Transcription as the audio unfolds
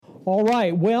All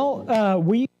right. Well,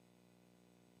 we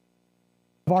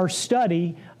our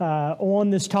study on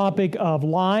this topic of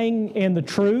lying and the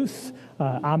truth.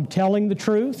 I'm telling the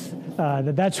truth.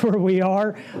 That's where we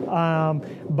are.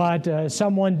 But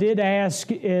someone did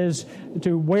ask as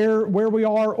to where we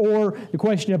are, or the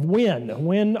question of when.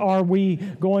 When are we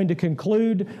going to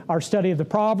conclude our study of the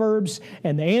Proverbs?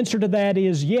 And the answer to that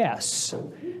is yes.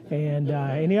 And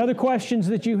any other questions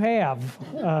that you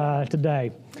have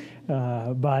today?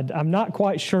 But I'm not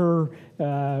quite sure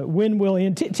when we'll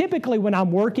end. Typically, when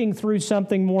I'm working through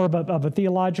something more of a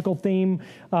theological theme,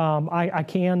 I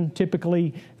can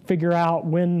typically figure out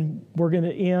when we're going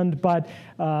to end. But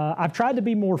I've tried to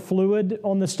be more fluid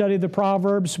on the study of the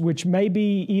Proverbs, which may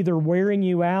be either wearing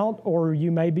you out or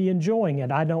you may be enjoying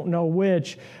it. I don't know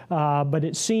which. But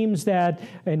it seems that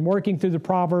in working through the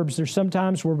Proverbs, there's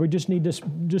sometimes where we just need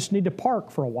to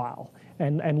park for a while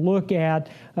and look at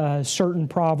certain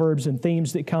proverbs and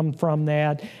themes that come from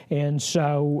that. And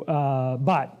so,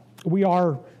 but we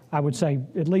are, I would say,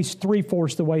 at least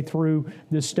 3/4 the way through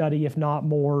this study, if not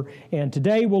more. And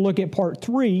today we'll look at part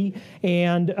 3.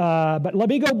 And but let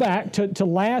me go back to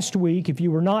last week. If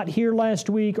you were not here last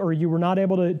week, or you were not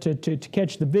able to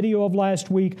catch the video of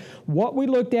last week, what we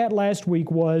looked at last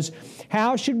week was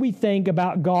how should we think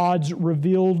about God's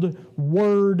revealed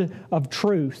word of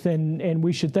truth. And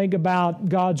we should think about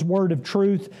God's word of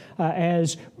truth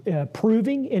as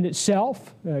proving in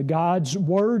itself. God's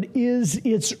word is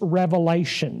its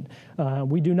revelation.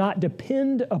 We do not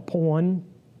depend upon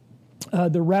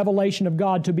the revelation of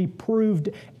God to be proved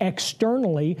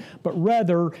externally, but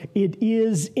rather it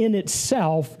is in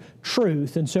itself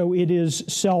truth, and so it is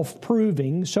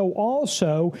self-proving. So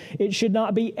also, it should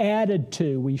not be added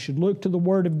to. We should look to the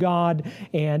Word of God,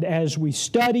 and as we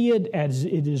study it, as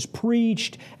it is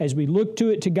preached, as we look to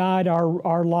it to guide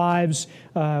our lives,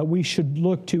 we should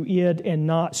look to it and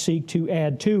not seek to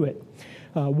add to it.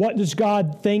 What does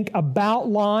God think about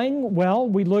lying? Well,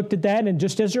 we looked at that, and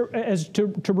just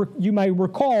you may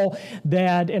recall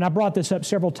that, and I brought this up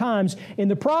several times, in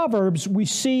the Proverbs, we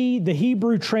see the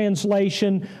Hebrew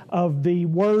translation of the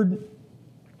word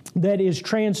that is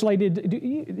translated. Do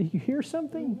you hear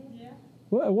something? Yeah.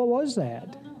 What was that?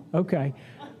 I don't know. Okay.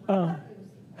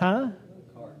 Huh?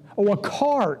 Oh, a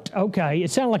cart. Okay.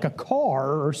 It sounded like a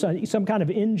car or some kind of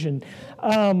engine.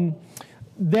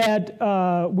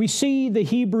 That we see the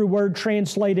Hebrew word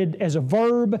translated as a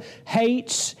verb,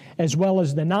 hates, as well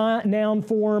as the noun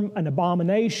form, an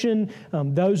abomination.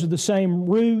 Those are the same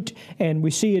root, and we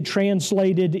see it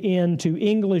translated into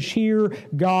English here,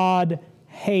 God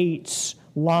hates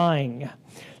lying.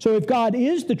 So if God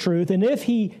is the truth, and if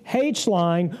He hates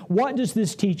lying, what does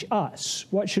this teach us?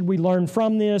 What should we learn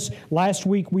from this? Last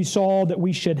week we saw that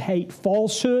we should hate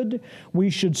falsehood. We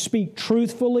should speak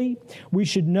truthfully. We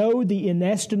should know the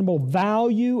inestimable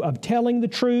value of telling the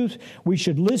truth. We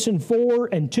should listen for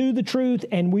and to the truth,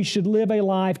 and we should live a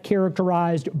life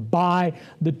characterized by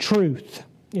the truth.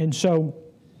 And so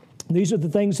these are the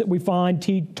things that we find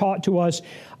taught to us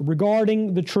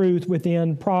regarding the truth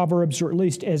within Proverbs, or at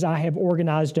least as I have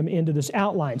organized them into this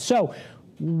outline. So,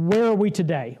 where are we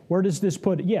today? Where does this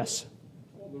put it? Yes?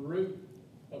 Well, the root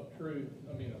of truth,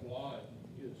 of lying,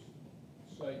 is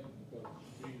Satan, because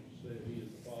Jesus said He is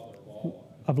the father of all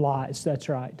lies. Of lies, that's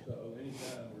right. So,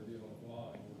 anytime we're dealing with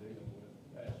lying, we're dealing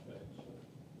with aspects of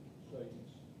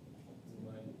Satan's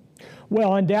domain.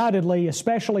 Well, undoubtedly,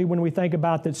 especially when we think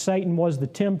about that Satan was the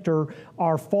tempter,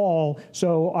 our fall,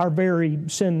 so our very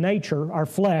sin nature, our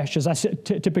flesh, as I said,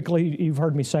 typically, you've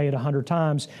heard me say it 100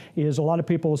 times, is a lot of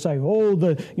people will say, oh,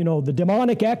 the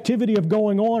demonic activity of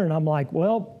going on, and I'm like,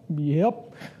 well,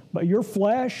 yep, but your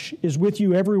flesh is with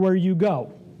you everywhere you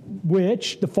go,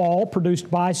 which the fall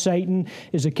produced by Satan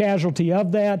is a casualty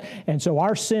of that, and so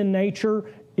our sin nature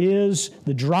is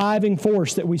the driving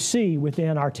force that we see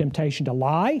within our temptation to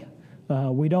lie.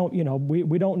 We don't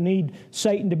need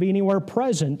Satan to be anywhere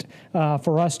present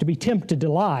for us to be tempted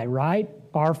to lie, right?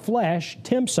 Our flesh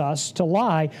tempts us to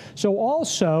lie. So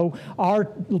also,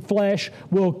 our flesh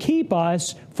will keep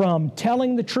us from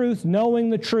telling the truth, knowing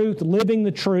the truth, living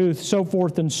the truth, so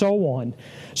forth and so on.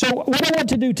 So what I want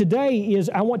to do today is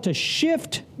I want to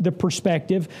shift the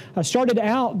perspective. I started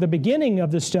out the beginning of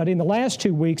the study in the last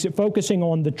 2 weeks at focusing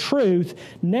on the truth,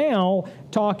 now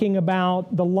talking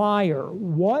about the liar.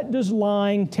 What does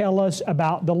lying tell us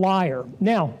about the liar?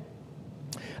 Now,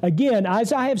 again,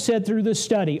 as I have said through this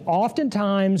study,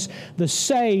 oftentimes the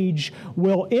sage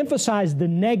will emphasize the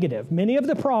negative. Many of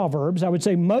the Proverbs, I would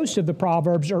say most of the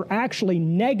Proverbs, are actually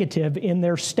negative in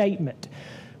their statement.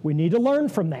 We need to learn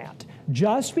from that.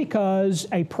 just because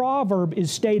a proverb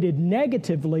is stated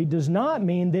negatively does not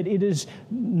mean that it is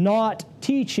not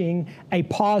teaching a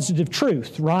positive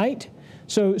truth, right?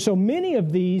 So many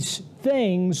of these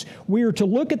things, we are to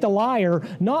look at the liar,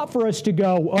 not for us to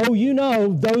go,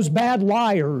 oh, those bad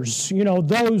liars,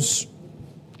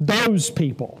 those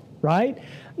people, right?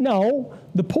 No,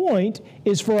 the point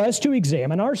is for us to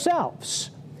examine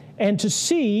ourselves and to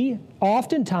see,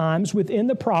 oftentimes within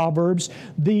the Proverbs,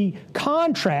 the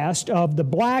contrast of the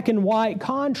black and white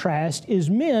contrast is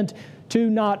meant to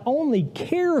not only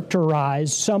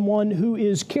characterize someone who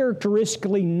is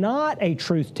characteristically not a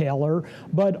truth teller,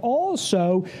 but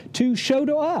also to show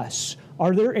to us,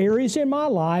 are there areas in my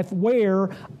life where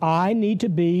I need to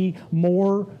be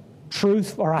more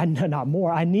truthful, or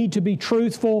I need to be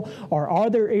truthful, or are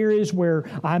there areas where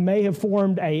I may have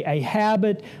formed a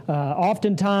habit?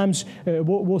 Oftentimes,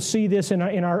 we'll see this in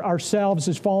ourselves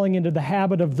as falling into the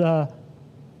habit of the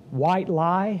white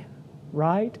lie,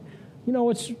 right?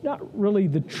 It's not really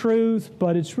the truth,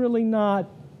 but it's really not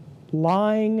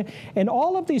lying. And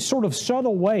all of these sort of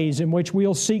subtle ways in which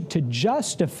we'll seek to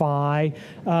justify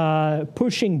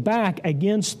pushing back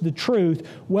against the truth,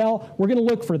 well, we're going to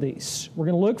look for these. We're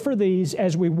going to look for these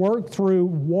as we work through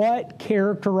what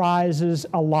characterizes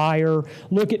a liar.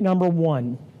 Look at number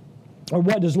one. Or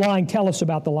what does lying tell us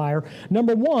about the liar?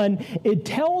 Number one, it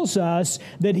tells us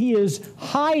that he is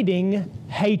hiding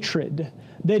hatred,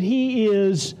 that he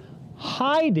is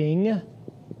hiding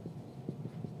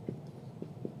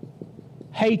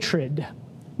hatred.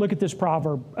 Look at this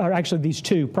proverb, or actually these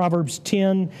two, Proverbs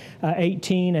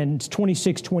 10:18 and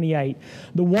 26:28.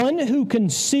 The one who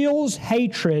conceals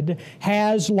hatred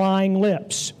has lying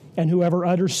lips, and whoever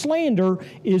utters slander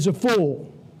is a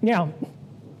fool. Now,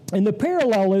 in the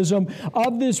parallelism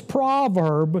of this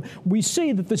proverb, we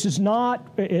see that this is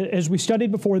not, as we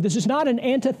studied before, this is not an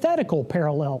antithetical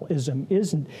parallelism,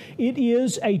 isn't it? It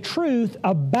is a truth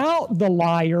about the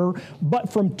liar,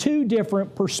 but from two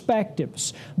different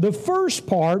perspectives. The first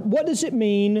part, what does it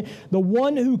mean, the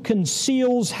one who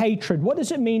conceals hatred? What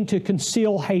does it mean to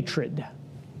conceal hatred?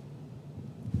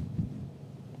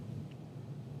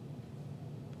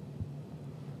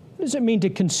 What does it mean to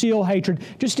conceal hatred?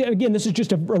 Again, this is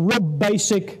just a real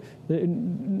basic,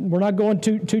 we're not going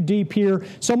too deep here.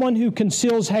 Someone who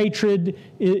conceals hatred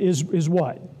is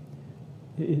what?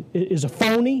 Is a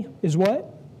phony, is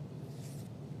what?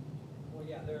 Well,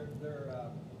 yeah, they're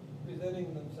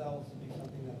presenting themselves to be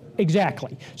something that they're not.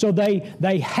 Exactly. So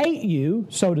they hate you,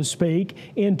 so to speak,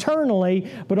 internally,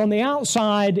 but on the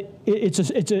outside, it's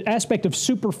an aspect of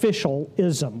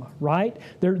superficialism, right?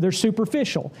 They're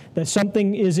superficial. That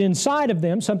something is inside of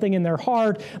them, something in their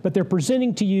heart, but they're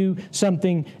presenting to you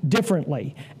something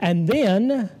differently. And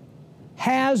then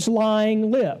has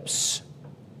lying lips.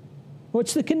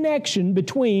 What's the connection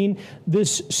between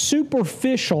this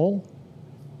superficial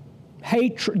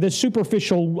hatred, the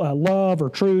superficial love or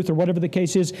truth or whatever the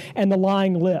case is, and the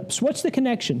lying lips? What's the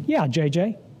connection? Yeah,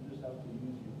 JJ?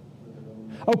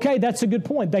 Okay, that's a good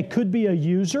point. They could be a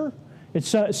user.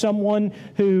 It's someone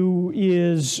who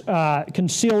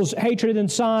conceals hatred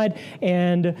inside,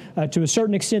 and to a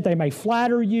certain extent they may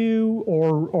flatter you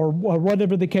or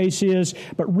whatever the case is,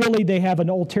 but really they have an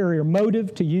ulterior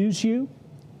motive to use you.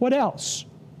 What else?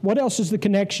 What else is the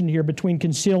connection here between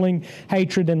concealing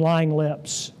hatred and lying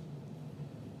lips?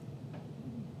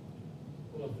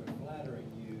 Well, if they're flattering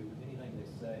you, anything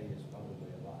they say is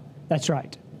probably a lie. That's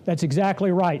right. That's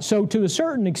exactly right. So to a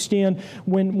certain extent,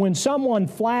 when someone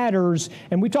flatters,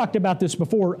 and we talked about this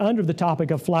before under the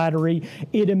topic of flattery,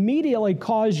 it immediately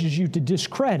causes you to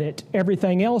discredit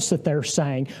everything else that they're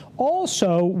saying.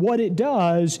 Also, what it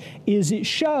does is it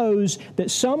shows that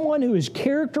someone who is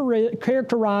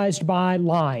characterized by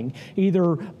lying,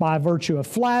 either by virtue of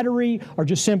flattery or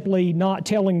just simply not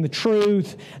telling the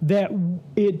truth, that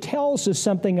it tells us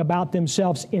something about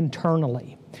themselves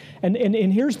internally. And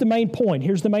here's the main point.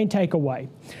 Here's the main takeaway.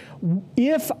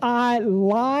 If I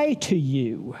lie to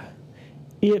you,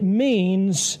 it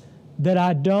means that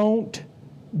I don't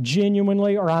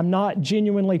genuinely, or I'm not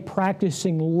genuinely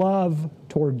practicing love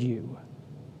toward you.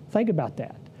 Think about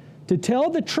that. To tell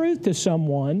the truth to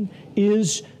someone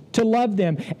is to love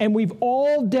them. And we've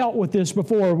all dealt with this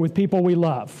before with people we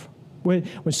love. With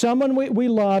someone we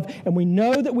love, and we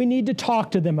know that we need to talk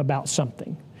to them about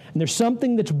something. And there's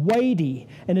something that's weighty,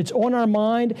 and it's on our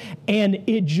mind, and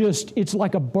it's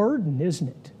like a burden, isn't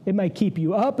it? It may keep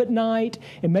you up at night.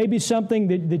 It may be something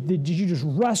that you just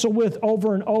wrestle with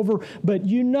over and over, but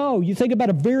you think about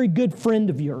a very good friend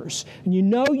of yours, and you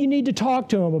know you need to talk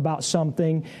to him about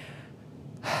something,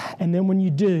 and then when you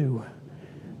do,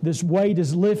 this weight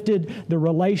is lifted, the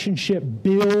relationship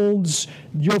builds.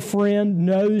 Your friend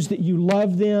knows that you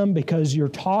love them because you're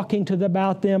talking to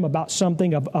them about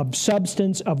something of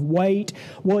substance, of weight.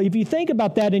 Well, if you think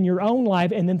about that in your own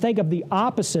life and then think of the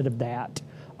opposite of that,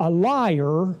 a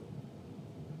liar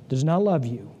does not love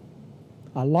you.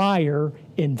 A liar,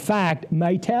 in fact,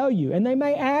 may tell you, and they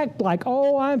may act like,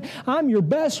 oh, I'm your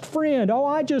best friend. Oh,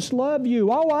 I just love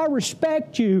you. Oh, I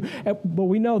respect you. But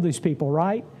we know these people,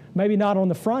 right? Maybe not on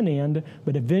the front end,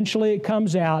 but eventually it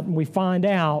comes out and we find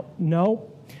out, no,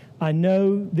 I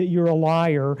know that you're a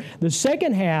liar. The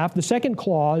second half, the second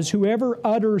clause, whoever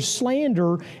utters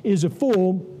slander is a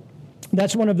fool.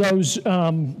 That's one of those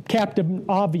captain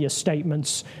obvious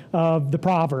statements of the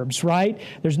Proverbs, right?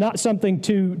 There's not something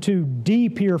too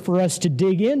deep here for us to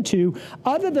dig into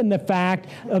other than the fact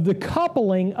of the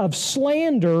coupling of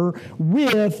slander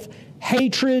with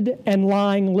hatred and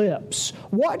lying lips.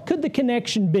 What could the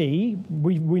connection be?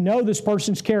 We know this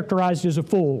person's characterized as a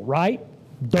fool, right?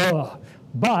 Duh.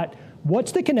 But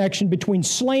what's the connection between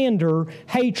slander,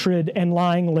 hatred, and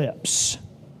lying lips?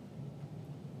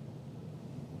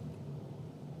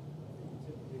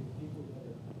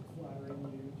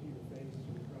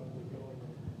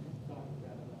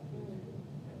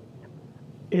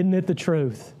 Isn't it the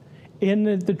truth? Isn't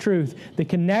it the truth? The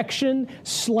connection,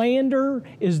 slander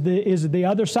is the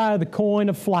other side of the coin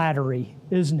of flattery,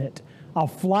 isn't it? I'll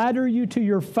flatter you to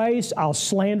your face, I'll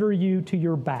slander you to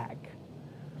your back.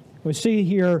 We see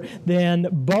here then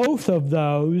both of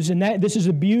those, and this is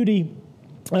the beauty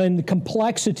and the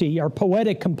complexity, or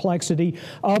poetic complexity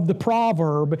of the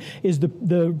proverb, is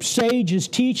the sage is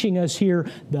teaching us here,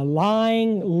 the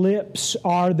lying lips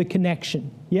are the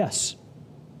connection. Yes?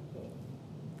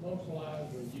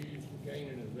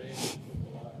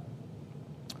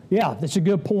 Yeah, that's a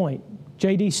good point.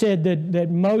 J.D. said that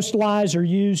most lies are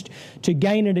used to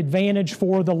gain an advantage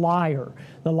for the liar.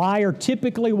 The liar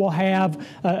typically will have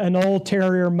an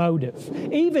ulterior motive,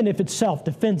 even if it's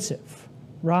self-defensive,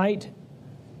 right?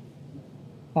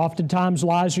 Oftentimes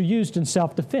lies are used in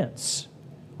self-defense,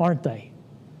 aren't they?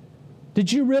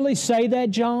 Did you really say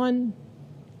that, John?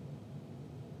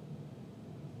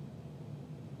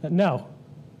 No.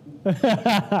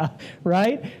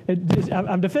 Right?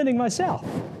 I'm defending myself,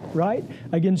 right?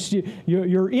 Against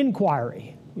your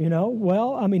inquiry. You know,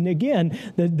 well, I mean, again,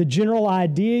 the general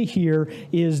idea here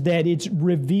is that it's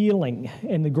revealing.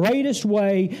 And the greatest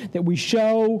way that we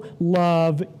show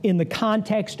love in the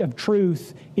context of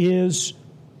truth is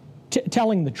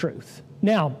telling the truth.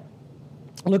 Now,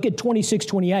 look at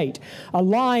 26:28. A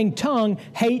lying tongue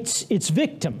hates its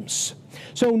victims.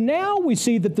 So now we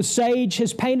see that the sage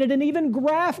has painted an even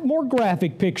more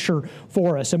graphic picture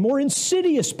for us, a more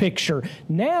insidious picture.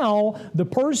 Now, the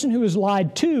person who is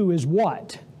lied to is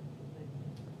what?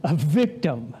 A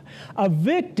victim. A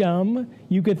victim,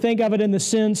 you could think of it in the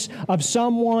sense of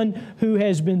someone who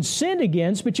has been sinned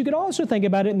against, but you could also think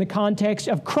about it in the context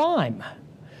of crime.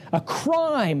 A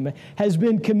crime has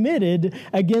been committed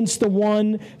against the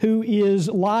one who is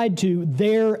lied to.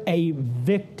 They're a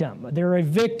victim. They're a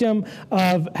victim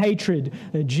of hatred.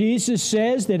 Jesus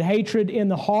says that hatred in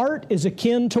the heart is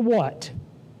akin to what?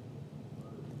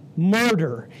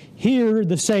 Murder. Here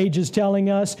the sage is telling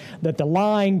us that the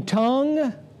lying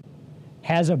tongue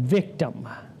has a victim.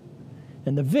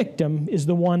 And the victim is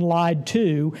the one lied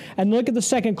to. And look at the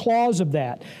second clause of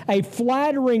that. A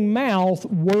flattering mouth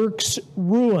works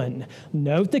ruin.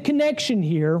 Note the connection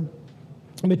here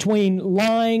between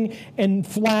lying and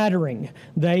flattering.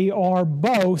 They are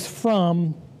both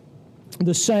from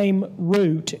the same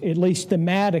root, at least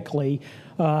thematically,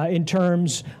 in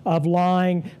terms of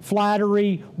lying.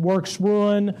 Flattery works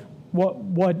ruin.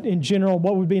 What in general,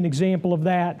 what would be an example of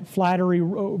that? Flattery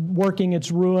working its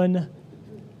ruin.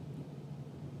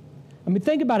 I mean,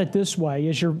 think about it this way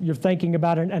as you're thinking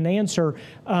about an answer.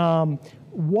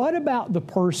 What about the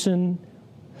person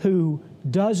who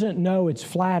doesn't know it's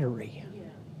flattery?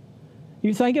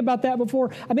 You think about that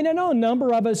before? I mean, I know a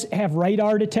number of us have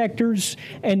radar detectors,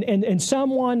 and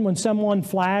when someone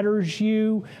flatters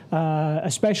you,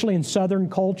 especially in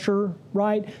Southern culture,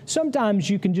 right? Sometimes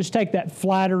you can just take that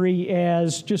flattery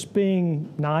as just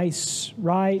being nice,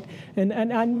 right?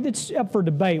 And it's up for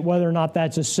debate whether or not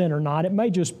that's a sin or not. It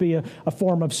may just be a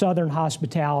form of Southern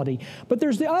hospitality. But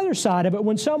there's the other side of it.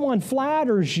 When someone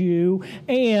flatters you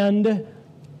and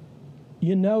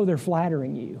you know they're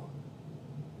flattering you,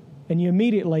 and you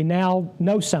immediately now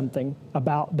know something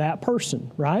about that person,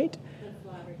 right?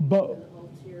 But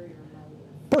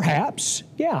perhaps,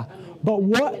 yeah. But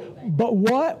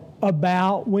what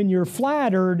about when you're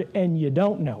flattered and you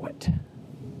don't know it?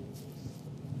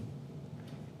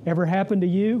 Ever happened to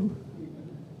you?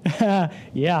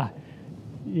 Yeah.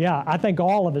 Yeah, I think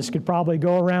all of us could probably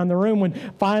go around the room when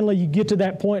finally you get to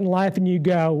that point in life and you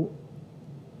go,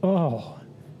 oh,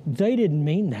 they didn't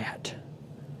mean that.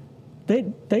 They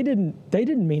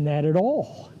didn't mean that at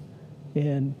all.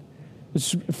 And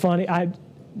it's funny,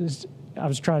 I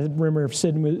was trying to remember if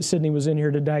Sydney was in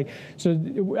here today.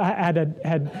 So I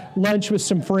had lunch with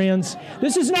some friends.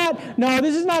 This is not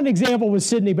an example with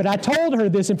Sydney, but I told her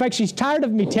this. In fact, she's tired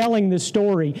of me telling this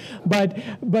story. But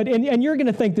you're going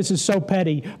to think this is so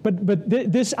petty. But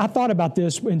this, I thought about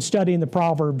this in studying the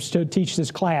Proverbs to teach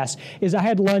this class. Is I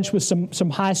had lunch with some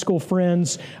high school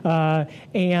friends,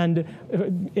 and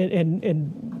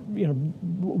you know,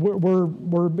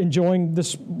 we're enjoying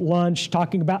this lunch,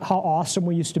 talking about how awesome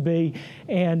we used to be,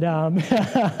 and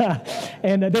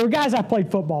and there were guys I played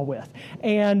football with,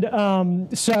 and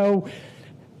so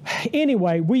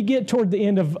anyway, we get toward the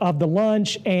end of the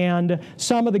lunch, and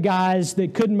some of the guys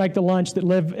that couldn't make the lunch that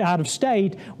live out of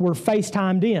state were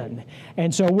FaceTimed in,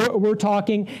 and so we're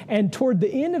talking, and toward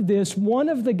the end of this, one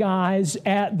of the guys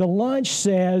at the lunch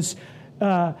says,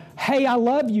 "Hey, I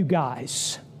love you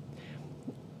guys."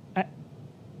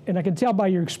 And I can tell by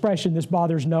your expression this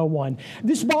bothers no one.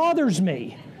 This bothers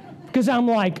me because I'm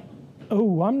like,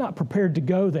 oh, I'm not prepared to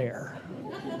go there.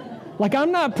 Like,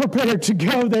 I'm not prepared to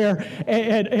go there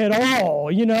at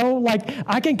all, you know? Like,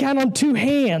 I can count on two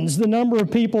hands the number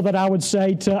of people that I would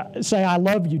say I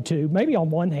love you to. Maybe on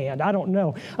one hand, I don't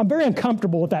know. I'm very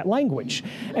uncomfortable with that language.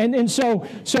 And so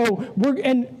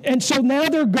now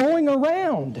they're going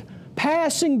around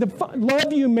passing the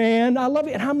love you, man, I love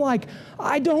you. And I'm like,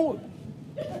 I don't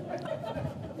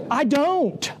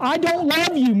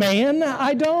love you, man.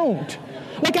 I don't.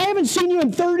 Like, I haven't seen you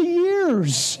in 30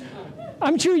 years.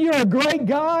 I'm sure you're a great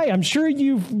guy. I'm sure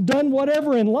you've done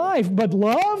whatever in life, but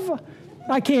love?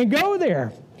 I can't go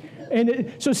there.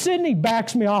 And so Sydney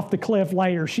backs me off the cliff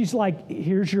later. She's like,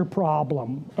 here's your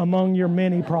problem among your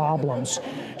many problems.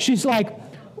 She's like,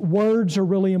 words are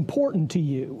really important to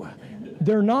you.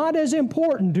 They're not as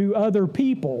important to other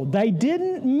people. They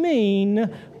didn't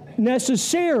mean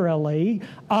necessarily,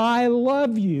 I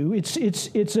love you. It's a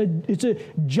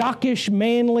jockish,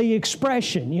 manly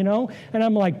expression, you know. And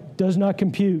I'm like, does not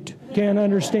compute, can't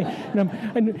understand.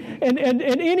 And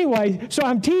anyway, so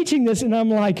I'm teaching this, and I'm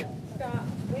like, Scott,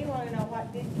 we want to know,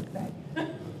 what did you say?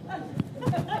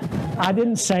 I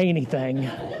didn't say anything.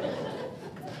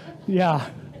 Yeah,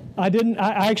 I didn't.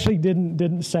 I actually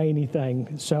didn't say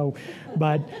anything. So,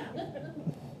 but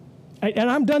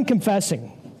I'm done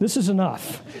confessing. This is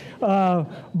enough.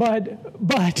 But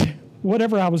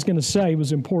whatever I was going to say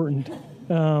was important.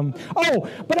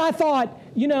 But I thought,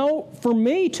 you know, for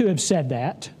me to have said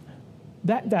that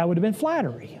would have been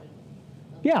flattery.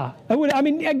 Yeah, I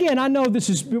mean, again, I know this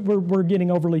is we're getting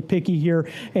overly picky here,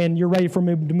 and you're ready for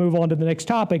me to move on to the next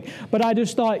topic. But I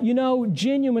just thought, you know,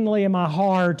 genuinely in my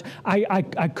heart,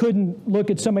 I couldn't look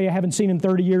at somebody I haven't seen in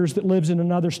 30 years that lives in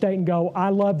another state and go, I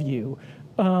love you.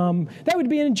 That would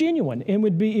be ingenuine. It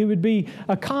would be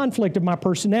a conflict of my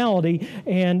personality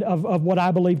and of what I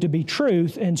believe to be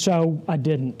truth. And so I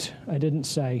didn't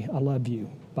say I love you.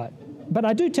 But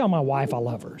I do tell my wife I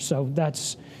love her. So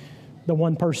that's the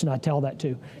one person I tell that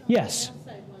to. Yes. I'll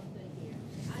say one thing here.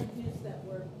 I use that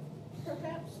word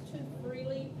perhaps too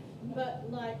freely, but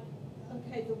like,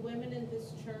 okay, the women in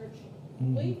this church,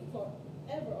 we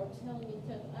forever are telling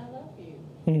each other, I love you.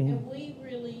 And we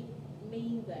really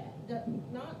mean that.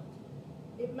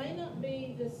 It may not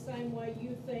be the same way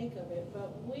you think of it,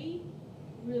 but we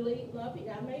really love you.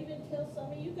 I may even tell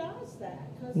some of you guys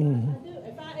that, because I do.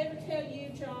 If I ever tell you,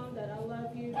 John, that I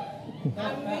love you,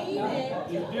 I mean it.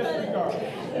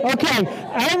 Okay,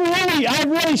 I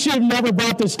really should have never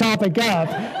brought this topic up.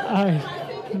 I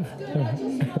think it's good. I just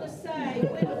want to say,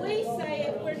 when we say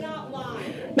it, we're not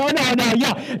lying. No,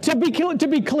 yeah. To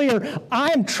be clear,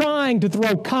 I am trying to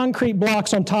throw concrete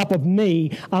blocks on top of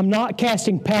me. I'm not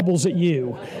casting pebbles at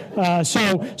you.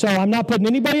 So I'm not putting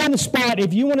anybody on the spot.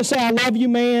 If you want to say, I love you,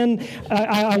 man,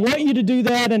 I want you to do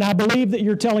that, and I believe that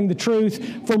you're telling the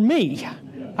truth. For me,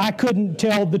 I couldn't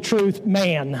tell the truth,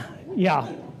 man. Yeah.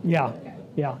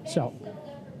 So.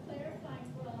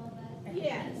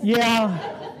 Yes.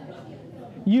 Yeah.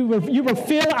 You were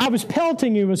I was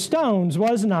pelting you with stones,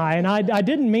 wasn't I? And I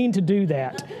didn't mean to do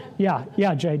that. Yeah,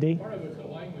 JD. Part of it's a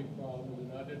language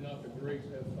problem, and I did not the Greeks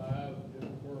have 5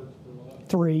 different words for love.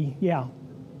 3, yeah.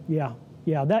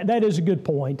 That is a good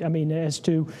point. I mean, as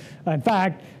to, in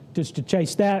fact, just to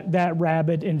chase that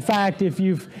rabbit. In fact, if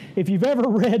you've ever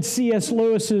read C.S.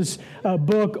 Lewis's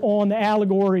book on the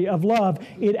allegory of love,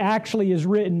 it actually is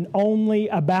written only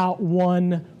about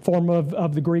one form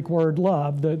of the Greek word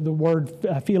love, the word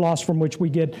philos, from which we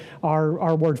get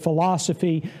our word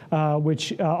philosophy,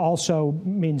 which also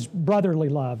means brotherly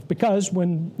love. Because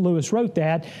when Lewis wrote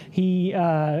that, he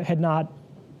had not,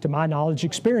 to my knowledge,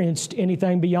 experienced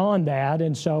anything beyond that.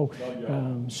 And so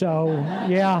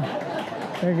yeah.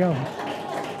 There you go.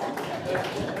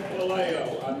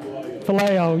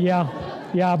 Phileo,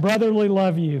 yeah. Yeah, brotherly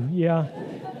love you.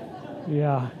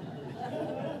 Yeah.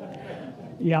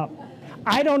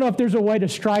 I don't know if there's a way to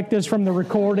strike this from the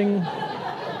recording.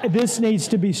 This needs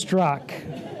to be struck.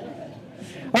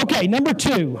 Okay, number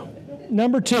two. No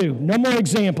more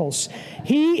examples.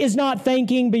 He is not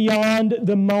thinking beyond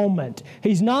the moment.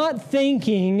 He's not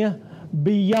thinking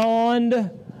beyond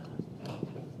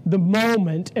the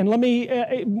moment. And let me,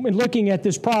 looking at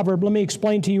this proverb, let me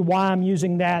explain to you why I'm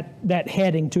using that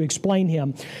heading to explain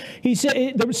him. He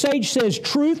said, the sage says,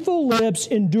 truthful lips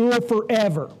endure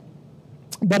forever,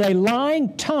 but a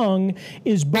lying tongue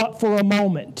is but for a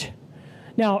moment.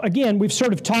 Now, again, we've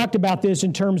sort of talked about this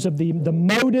in terms of the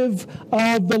motive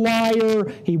of the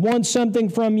liar. He wants something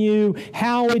from you,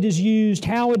 how it is used,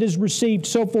 how it is received,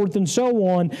 so forth and so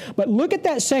on. But look at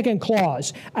that second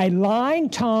clause. A lying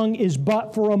tongue is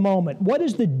but for a moment. What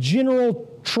is the general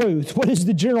truth? What is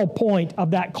the general point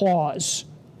of that clause?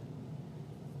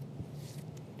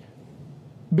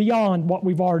 Beyond what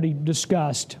we've already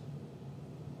discussed.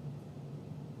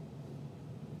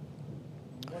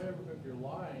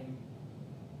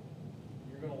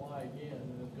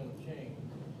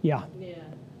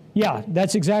 Yeah,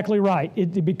 that's exactly right.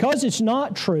 Because it's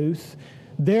not truth,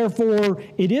 therefore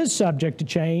it is subject to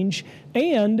change.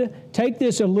 And take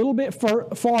this a little bit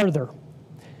farther.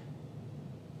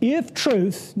 If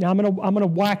truth, now I'm going to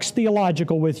wax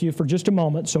theological with you for just a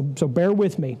moment, so bear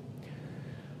with me.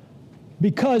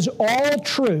 Because all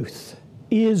truth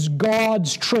is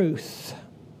God's truth,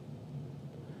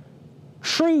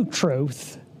 true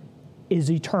truth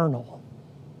is eternal.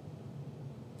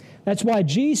 That's why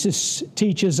Jesus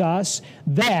teaches us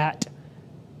that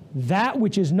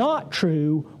which is not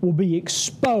true will be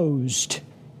exposed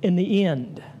in the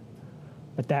end.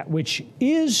 But that which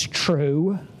is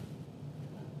true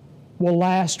will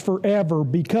last forever,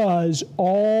 because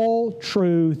all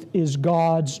truth is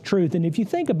God's truth. And if you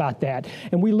think about that,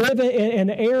 and we live in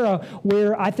an era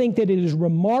where I think that it is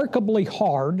remarkably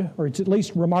hard, or it's at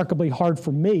least remarkably hard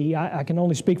for me, I can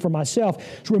only speak for myself,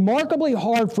 it's remarkably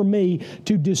hard for me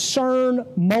to discern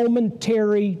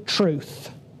momentary truth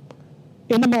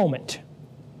in the moment.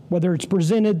 Whether it's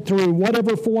presented through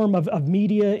whatever form of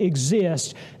media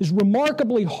exists, is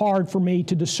remarkably hard for me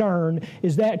to discern,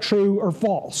 is that true or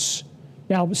false?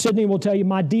 Now, Sydney will tell you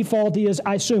my default is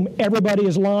I assume everybody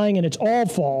is lying and it's all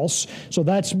false. So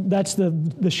that's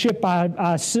the ship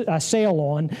I sail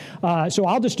on. So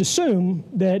I'll just assume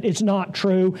that it's not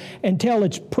true until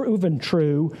it's proven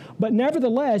true. But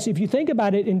nevertheless, if you think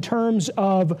about it in terms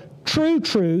of true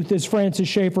truth, as Francis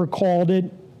Schaeffer called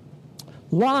it,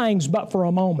 lying's but for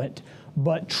a moment,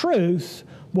 but truth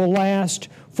will last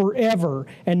forever.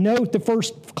 And note the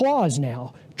first clause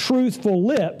now, truthful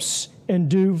lips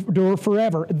endure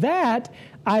forever. That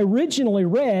I originally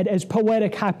read as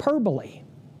poetic hyperbole.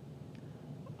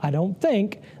 I don't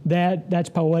think that that's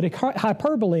poetic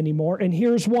hyperbole anymore, and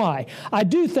here's why. I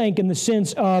do think in the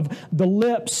sense of the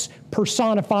lips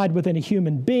personified within a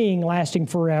human being lasting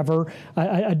forever,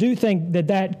 I do think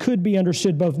that could be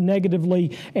understood both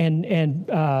negatively and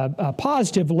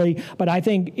positively, but I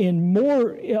think in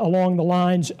more along the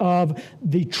lines of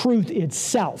the truth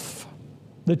itself.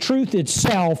 The truth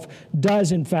itself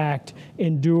does, in fact,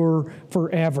 endure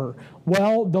forever.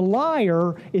 Well, the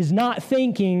liar is not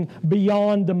thinking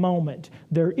beyond the moment.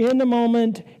 They're in the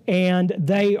moment, and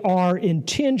they are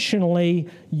intentionally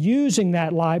using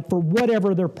that lie for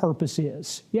whatever their purpose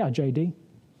is. Yeah, J.D.?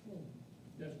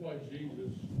 That's why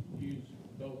Jesus used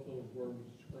both those words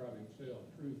to describe himself,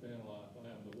 truth and life. I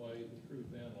am the way, the truth,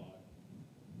 and life.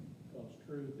 Because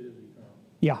truth is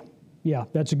eternal. Yeah,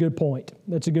 that's a good point.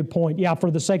 Yeah,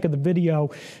 for the sake of the video,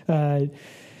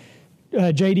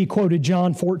 J.D. quoted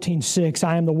John 14:6,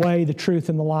 I am the way, the truth,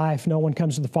 and the life. No one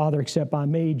comes to the Father except by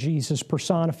me. Jesus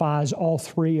personifies all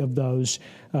three of those.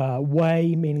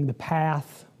 Way, meaning the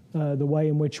path, the way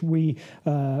in which we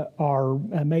are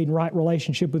made in right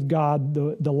relationship with God,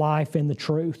 the life, and the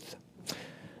truth.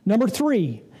 Number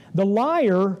 3, the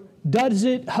liar does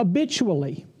it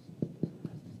habitually.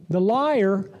 The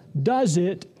liar does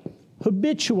it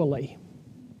habitually.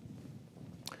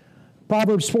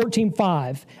 Proverbs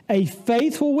 14:5, a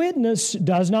faithful witness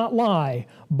does not lie,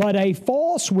 but a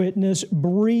false witness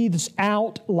breathes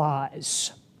out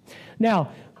lies.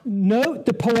 Now, note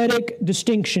the poetic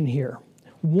distinction here.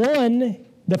 One,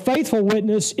 the faithful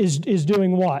witness is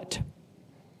doing what?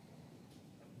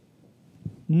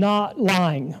 Not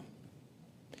lying.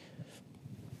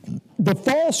 The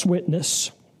false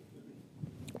witness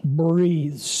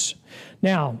breathes.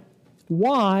 Now,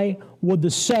 why would the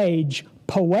sage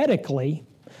poetically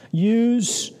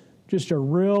use just a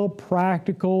real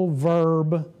practical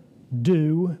verb,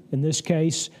 do, in this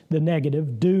case, the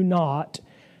negative, do not,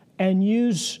 and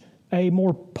use a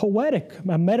more poetic,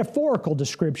 a metaphorical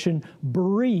description,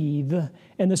 breathe,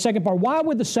 in the second part? Why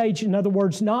would the sage, in other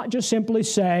words, not just simply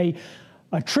say,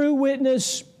 a true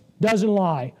witness doesn't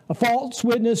lie, a false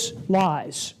witness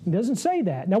lies? He doesn't say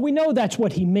that. Now, we know that's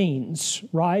what he means,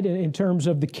 right, in terms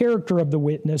of the character of the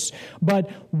witness, but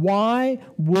why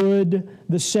would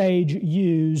the sage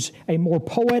use a more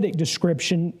poetic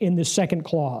description in the second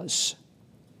clause?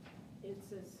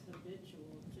 It's as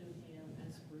habitual to him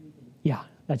as breathing. Yeah,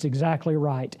 that's exactly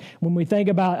right. When we think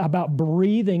about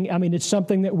breathing, I mean, it's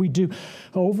something that we do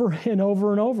over and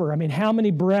over and over. I mean, how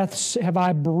many breaths have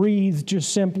I breathed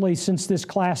just simply since this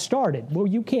class started? Well,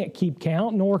 you can't keep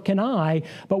count, nor can I,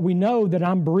 but we know that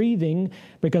I'm breathing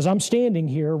because I'm standing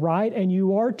here, right? And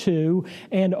you are too,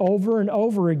 and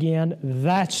over again,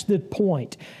 that's the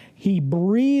point. He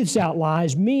breathes out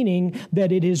lies, meaning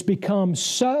that it has become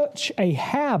such a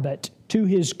habit to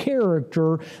his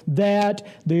character that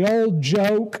the old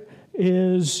joke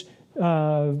is,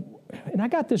 and I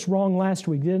got this wrong last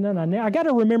week, didn't I? I got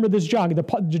to remember this joke,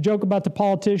 the joke about the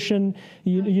politician,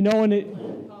 you know, when it...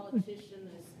 The politician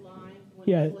is lying when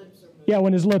Yeah. his lips are moving. Yeah,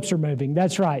 when his lips are moving,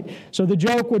 that's right. So the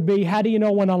joke would be, how do you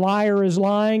know when a liar is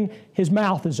lying? His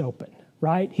mouth is open,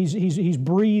 right? He's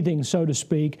breathing, so to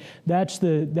speak. That's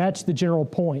the general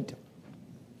point.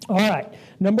 All right,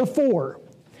 number 4,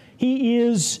 he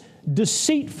is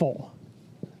deceitful.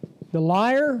 The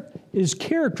liar is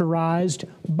characterized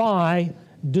by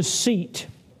deceit.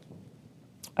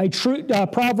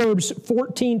 Proverbs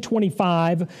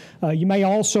 14:25. You may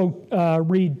also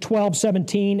read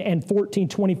 12:17 and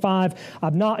 14:25.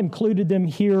 I've not included them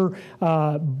here,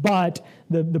 but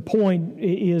the point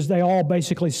is they all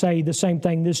basically say the same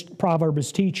thing this proverb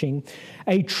is teaching.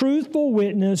 A truthful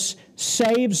witness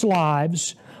saves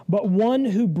lives, but one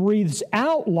who breathes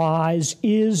out lies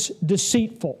is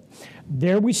deceitful.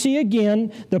 There we see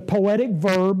again the poetic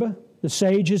verb. The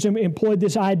sage has employed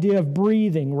this idea of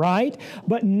breathing, right?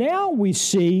 But now we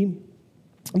see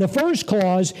the first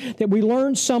clause that we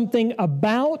learn something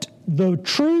about the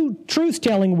true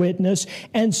truth-telling witness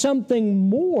and something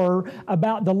more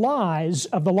about the lies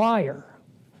of the liar.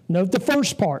 Note the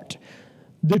first part.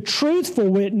 The truthful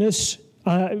witness,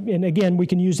 and again, we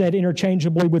can use that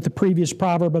interchangeably with the previous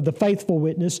proverb of the faithful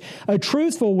witness. A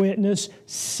truthful witness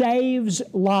saves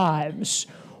lives.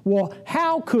 Well,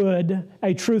 how could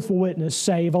a truthful witness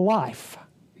save a life?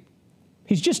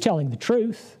 He's just telling the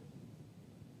truth.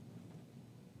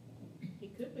 He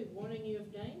could be warning you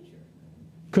of danger.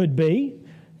 Could be.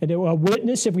 And a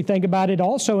witness, if we think about it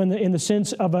also in the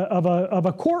sense of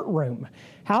a courtroom.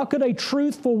 How could a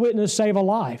truthful witness save a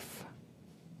life?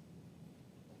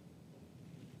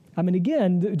 I mean,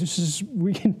 again,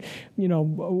 we can,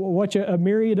 watch a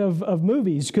myriad of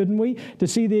movies, couldn't we? To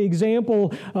see the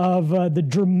example of the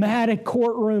dramatic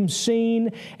courtroom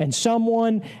scene, and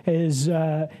someone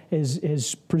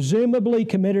is presumably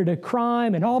committed a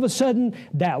crime, and all of a sudden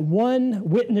that one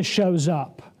witness shows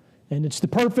up, and it's the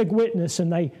perfect witness,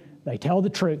 and they tell the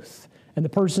truth. And the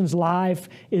person's life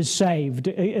is saved.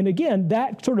 And again,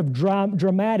 that sort of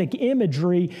dramatic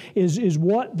imagery is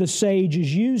what the sage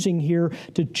is using here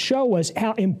to show us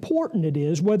how important it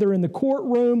is, whether in the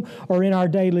courtroom or in our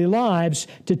daily lives,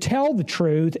 to tell the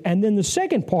truth. And then the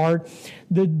second part,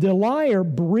 the liar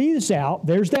breathes out,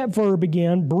 there's that verb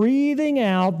again, breathing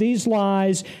out these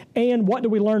lies. And what do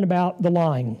we learn about the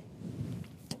lying?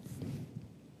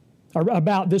 Or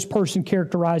about this person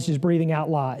characterized as breathing out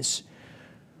lies?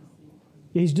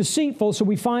 He's deceitful, so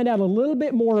we find out a little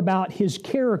bit more about his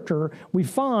character. We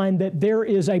find that there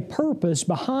is a purpose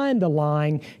behind the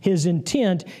lying. His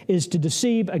intent is to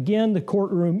deceive. Again, the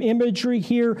courtroom imagery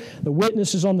here. The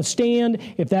witness is on the stand.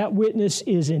 If that witness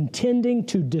is intending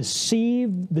to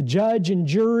deceive the judge and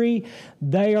jury,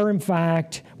 they are in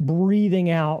fact breathing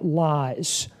out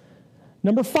lies.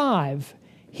 Number 5,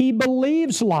 he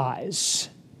believes lies.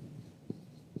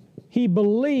 He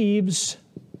believes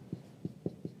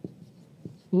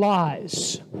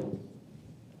lies.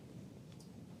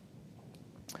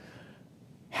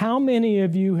 How many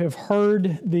of you have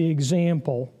heard the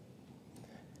example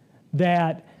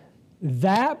that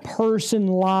that person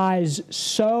lies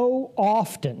so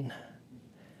often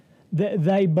that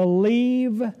they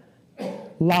believe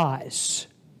lies.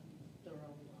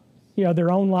 You know,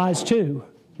 their own lies too,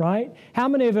 right? How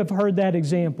many of you have heard that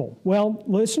example? Well,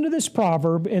 listen to this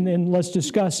proverb and then let's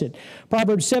discuss it.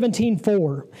 Proverbs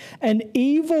 17:4. An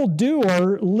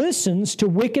evildoer listens to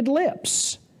wicked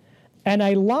lips, and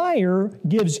a liar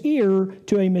gives ear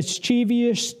to a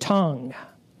mischievous tongue.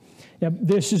 Now,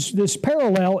 this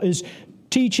parallel is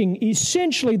teaching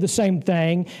essentially the same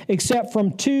thing, except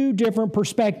from two different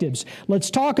perspectives. Let's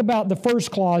talk about the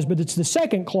first clause, but it's the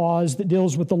second clause that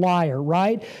deals with the liar,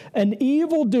 right? An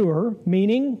evildoer,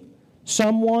 meaning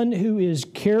someone who is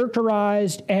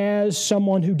characterized as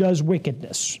someone who does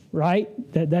wickedness, right?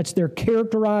 They're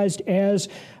characterized as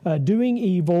doing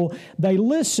evil. They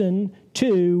listen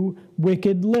to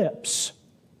wicked lips.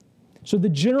 So the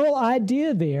general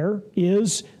idea there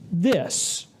is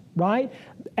this, right?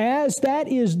 As that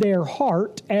is their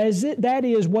heart, that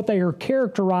is what they are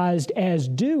characterized as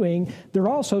doing, they're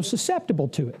also susceptible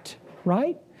to it,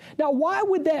 right? Now, why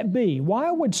would that be?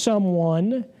 Why would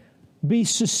someone be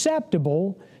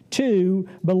susceptible to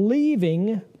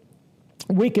believing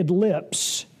wicked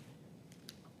lips?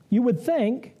 You would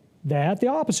think that the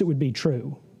opposite would be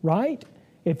true, right?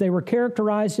 If they were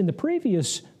characterized in the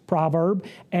previous proverb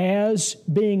as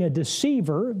being a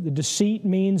deceiver, the deceit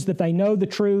means that they know the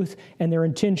truth and they're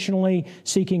intentionally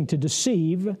seeking to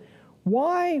deceive.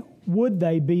 Why would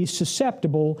they be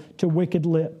susceptible to wicked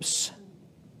lips?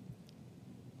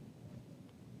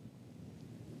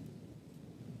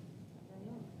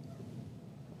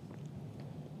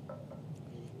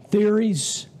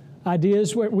 Theories,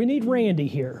 ideas. We need Randy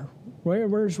here.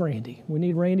 Where's Randy? We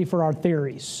need Randy for our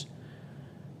theories.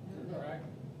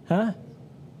 Huh?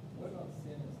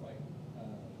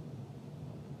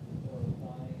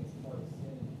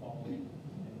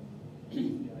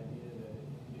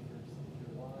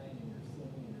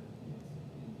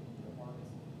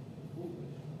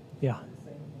 Yeah. The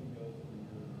same thing goes for your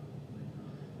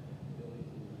ability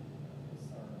to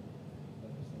discern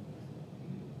whether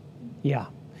somebody's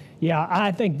evil. Yeah,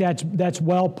 I think that's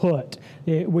well put.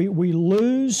 We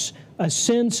lose a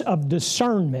sense of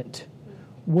discernment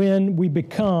when we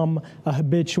become a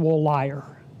habitual liar.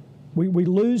 We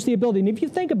lose the ability. And if you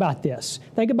think about this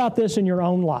in your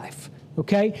own life,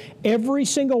 okay? Every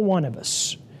single one of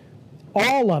us,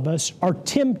 all of us are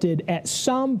tempted at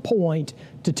some point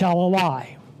to tell a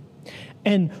lie.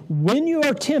 And when you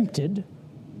are tempted,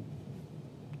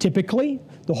 typically,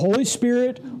 the Holy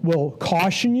Spirit will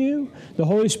caution you. The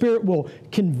Holy Spirit will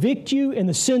convict you in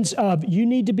the sense of you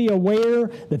need to be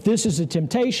aware that this is a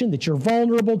temptation, that you're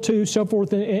vulnerable to, so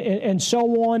forth and so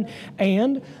on.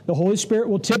 And the Holy Spirit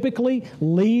will typically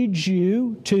lead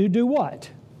you to do what?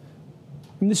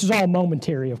 And this is all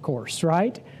momentary, of course,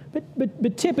 right?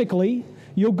 But typically,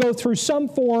 you'll go through some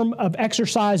form of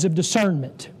exercise of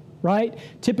discernment. Right?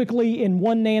 Typically in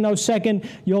 1 nanosecond,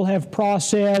 you'll have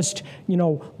processed,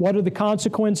 what are the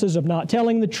consequences of not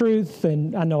telling the truth?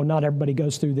 And I know not everybody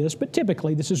goes through this, but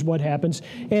typically this is what happens.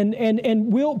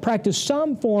 And we'll practice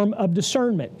some form of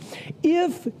discernment.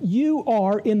 If you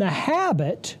are in the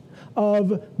habit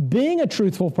of being a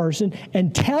truthful person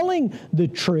and telling the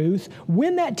truth,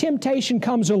 when that temptation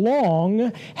comes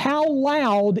along, how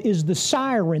loud is the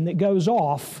siren that goes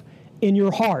off in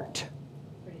your heart?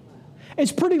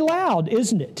 It's pretty loud,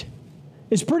 isn't it?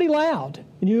 It's pretty loud.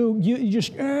 And you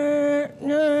just, here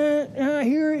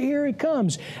it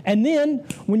comes. And then,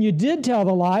 when you did tell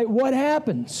the lie, what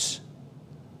happens?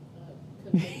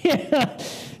 Yeah.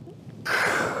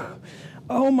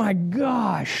 Oh my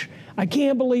gosh, I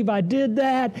can't believe I did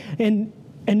that.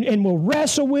 And we'll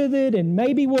wrestle with it, and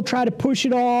maybe we'll try to push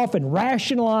it off and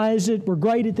rationalize it. We're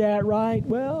great at that, right?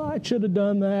 Well, I should have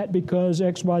done that because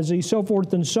X, Y, Z, so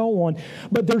forth and so on.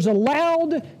 But there's a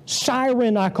loud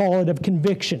siren, I call it, of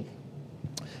conviction.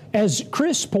 As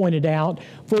Chris pointed out,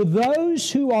 for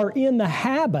those who are in the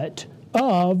habit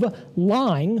of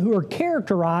lying, who are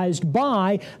characterized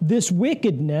by this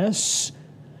wickedness,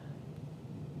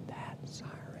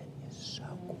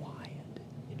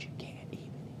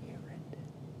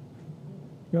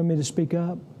 you want me to speak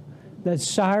up? That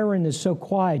siren is so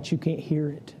quiet you can't hear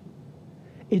it.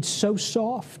 It's so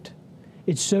soft.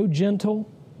 It's so gentle.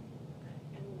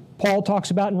 Paul talks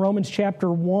about in Romans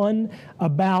chapter 1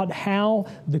 about how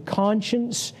the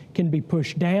conscience can be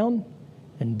pushed down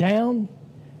and down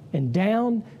and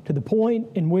down to the point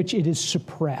in which it is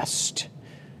suppressed.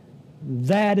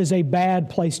 That is a bad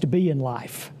place to be in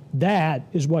life. That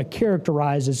is what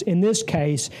characterizes, in this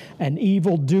case, an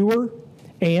evildoer.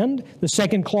 And the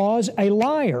second clause, a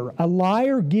liar. A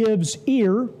liar gives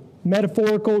ear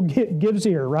Metaphorical gives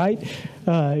ear, right?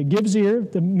 Gives ear.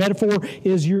 The metaphor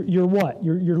is you're what?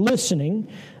 You're listening.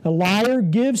 A liar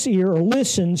gives ear or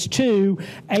listens to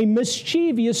a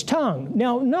mischievous tongue.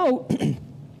 Now, note,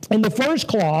 in the first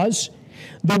clause,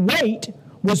 the weight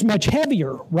was much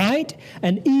heavier, right?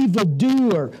 An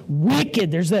evildoer,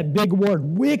 wicked, there's that big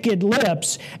word, wicked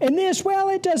lips. And this, well,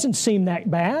 it doesn't seem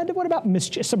that bad. What about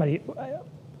somebody,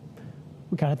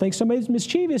 we kind of think somebody's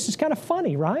mischievous. It's kind of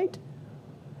funny, right?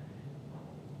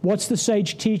 What's the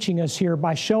sage teaching us here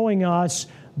by showing us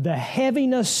the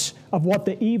heaviness of what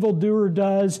the evildoer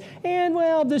does and,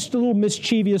 well, this little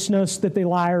mischievousness that the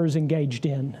liar is engaged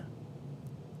in?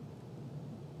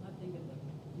 I think of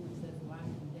it says life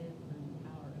and death are in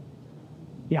the power of the tongue.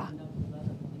 Yeah. And those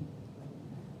other things.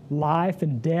 Life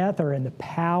and death are in the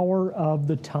power of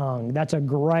the tongue. That's a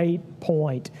great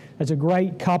point. That's a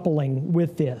great coupling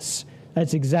with this.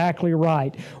 That's exactly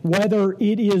right. Whether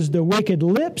it is the wicked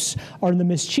lips or the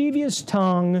mischievous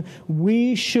tongue,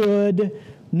 we should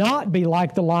not be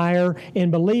like the liar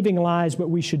in believing lies, but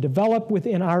we should develop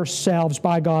within ourselves,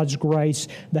 by God's grace,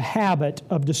 the habit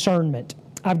of discernment.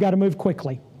 I've got to move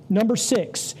quickly. Number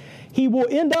 6, he will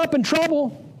end up in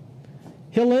trouble.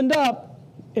 He'll end up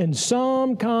in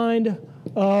some kind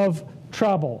of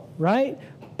trouble, right?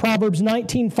 Proverbs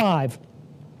 19:5.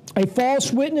 A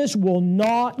false witness will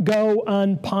not go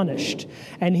unpunished,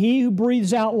 and he who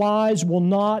breathes out lies will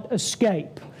not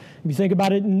escape. If you think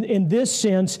about it in this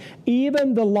sense,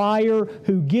 even the liar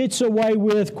who gets away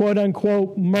with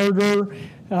quote-unquote murder,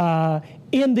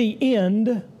 in the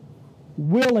end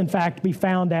will in fact be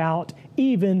found out,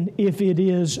 even if it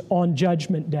is on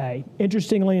Judgment Day.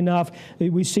 Interestingly enough,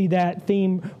 we see that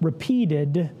theme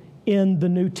repeated in the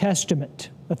New Testament.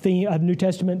 A New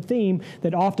Testament theme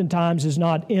that oftentimes is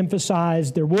not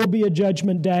emphasized. There will be a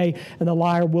judgment day, and the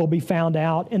liar will be found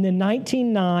out. And then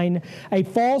 19:9, a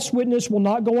false witness will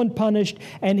not go unpunished,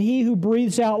 and he who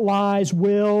breathes out lies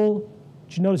will,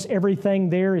 did you notice everything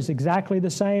there is exactly the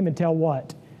same until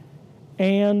what?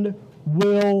 And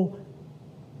will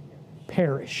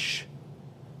perish.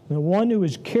 The one who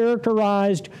is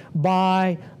characterized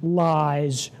by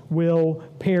lies will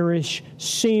perish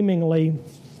seemingly.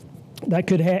 That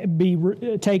could be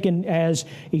taken as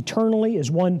eternally, as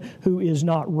one who is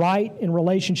not right in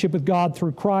relationship with God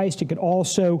through Christ. It could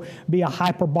also be a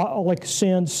hyperbolic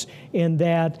sense in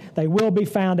that they will be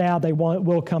found out, they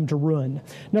will come to ruin.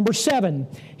 Number 7,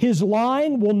 his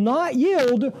lying will not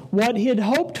yield what he had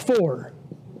hoped for.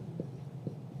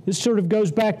 This sort of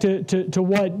goes back to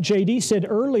what J.D. said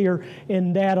earlier,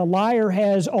 in that a liar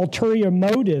has ulterior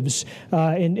motives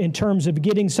in terms of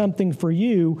getting something for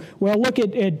you. Well, look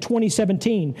at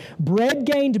 2017. Bread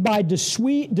gained by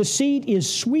deceit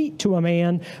is sweet to a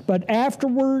man, but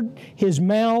afterward his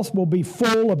mouth will be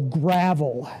full of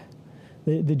gravel.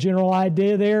 The general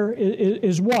idea there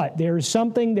is what? There is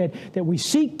something that we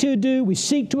seek to do, we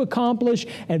seek to accomplish,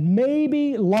 and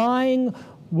maybe lying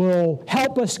will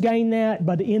help us gain that,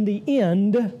 but in the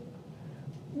end,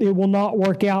 it will not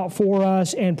work out for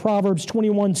us. And Proverbs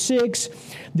 21:6,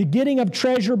 the getting of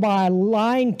treasure by a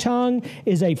lying tongue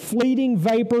is a fleeting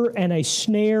vapor and a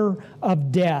snare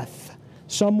of death.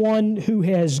 Someone who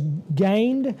has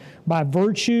gained by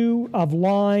virtue of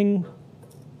lying,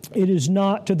 it is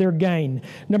not to their gain.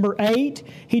 Number 8,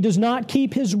 he does not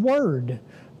keep his word.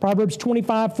 Proverbs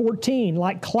 25:14,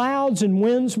 like clouds and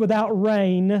winds without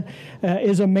rain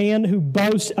is a man who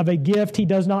boasts of a gift he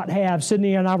does not have.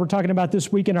 Sydney and I were talking about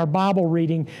this week in our Bible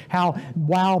reading how,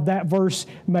 wow, that verse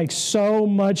makes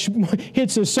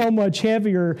hits us so much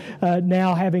heavier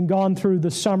now, having gone through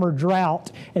the summer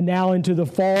drought and now into the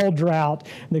fall drought.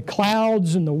 The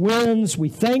clouds and the winds, we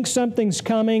think something's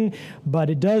coming, but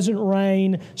it doesn't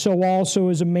rain. So also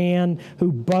is a man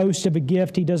who boasts of a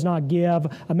gift he does not give.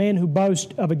 A man who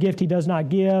boasts of a gift he does not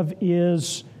give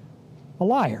is a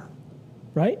liar,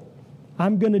 right?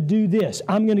 I'm going to do this.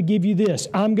 I'm going to give you this.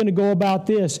 I'm going to go about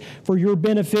this for your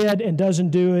benefit, and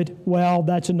doesn't do it. Well,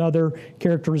 that's another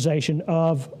characterization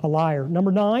of a liar. Number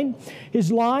 9,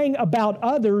 his lying about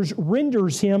others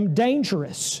renders him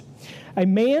dangerous. A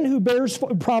man who bears,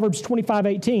 Proverbs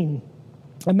 25:18,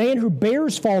 a man who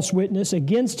bears false witness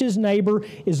against his neighbor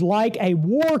is like a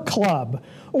war club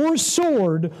or a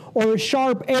sword or a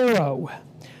sharp arrow.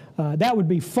 That would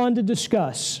be fun to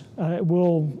discuss.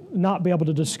 We'll not be able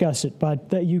to discuss it, but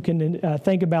that you can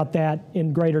think about that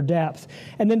in greater depth.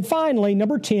 And then finally,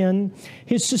 number 10,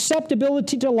 his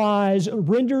susceptibility to lies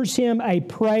renders him a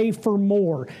prey for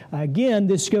more. Again,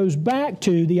 this goes back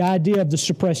to the idea of the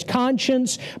suppressed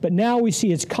conscience, but now we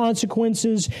see its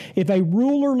consequences. If a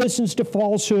ruler listens to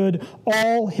falsehood,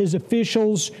 all his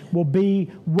officials will be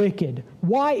wicked.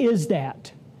 Why is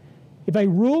that? If a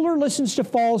ruler listens to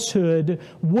falsehood,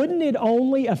 wouldn't it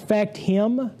only affect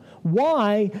him?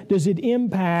 Why does it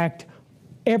impact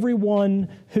everyone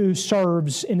who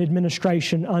serves in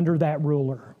administration under that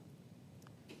ruler?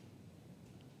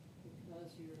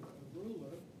 Because you're a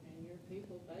ruler and your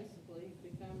people basically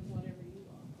become whatever you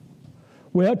are.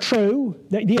 Well, true.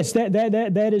 Yes,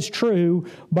 that is true.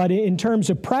 But in terms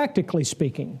of practically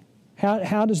speaking,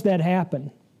 how does that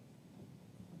happen?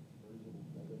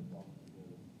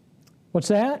 What's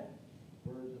that?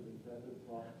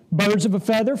 Birds of a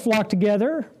feather flock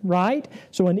together, right?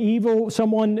 So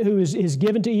someone who is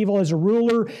given to evil as a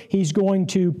ruler, he's going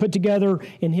to put together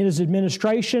in his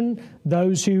administration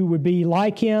those who would be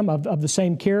like him, of the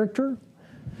same character.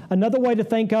 Another way to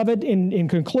think of it, in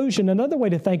conclusion, another way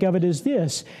to think of it is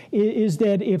this, is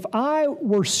that if I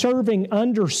were serving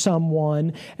under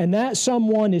someone and that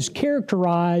someone is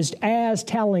characterized as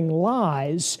telling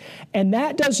lies, and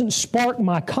that doesn't spark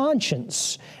my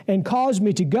conscience and cause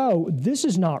me to go, this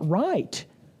is not right.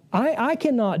 I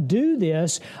cannot do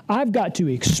this. I've got to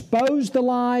expose the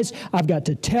lies. I've got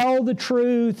to tell the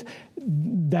truth.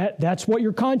 That's what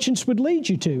your conscience would lead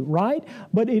you to, right?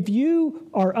 But if you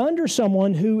are under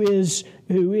someone who,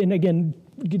 and again,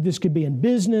 this could be in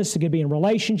business, it could be in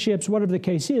relationships, whatever the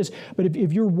case is, but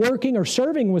if you're working or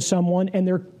serving with someone and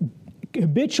they're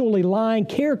habitually lying,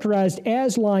 characterized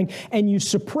as lying, and you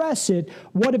suppress it,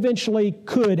 what eventually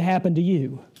could happen to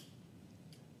you?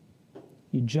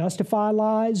 You justify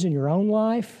lies in your own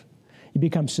life. You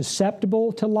become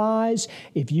susceptible to lies.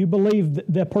 If you believe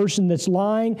the person that's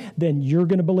lying, then you're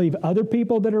going to believe other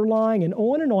people that are lying, and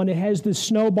on and on. It has this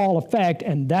snowball effect,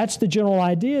 and that's the general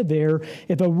idea there.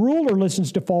 If a ruler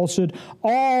listens to falsehood,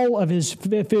 all of his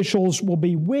officials will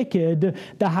be wicked.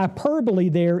 The hyperbole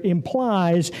there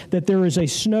implies that there is a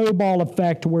snowball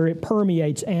effect where it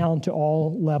permeates out to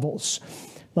all levels.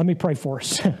 Let me pray for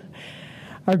us.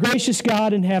 Our gracious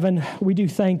God in heaven, we do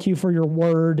thank you for your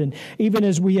word. And even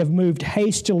as we have moved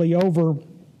hastily over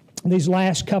these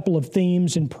last couple of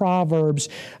themes in Proverbs,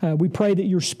 we pray that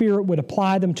your Spirit would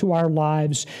apply them to our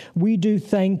lives. We do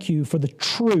thank you for the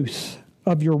truth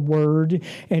of your word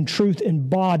and truth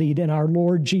embodied in our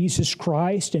Lord Jesus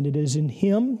Christ. And it is in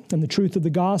him and the truth of the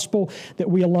gospel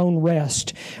that we alone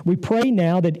rest. We pray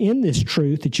now that in this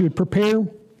truth that you would prepare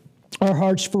our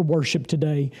hearts for worship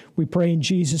today. We pray in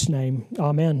Jesus' name.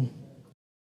 Amen.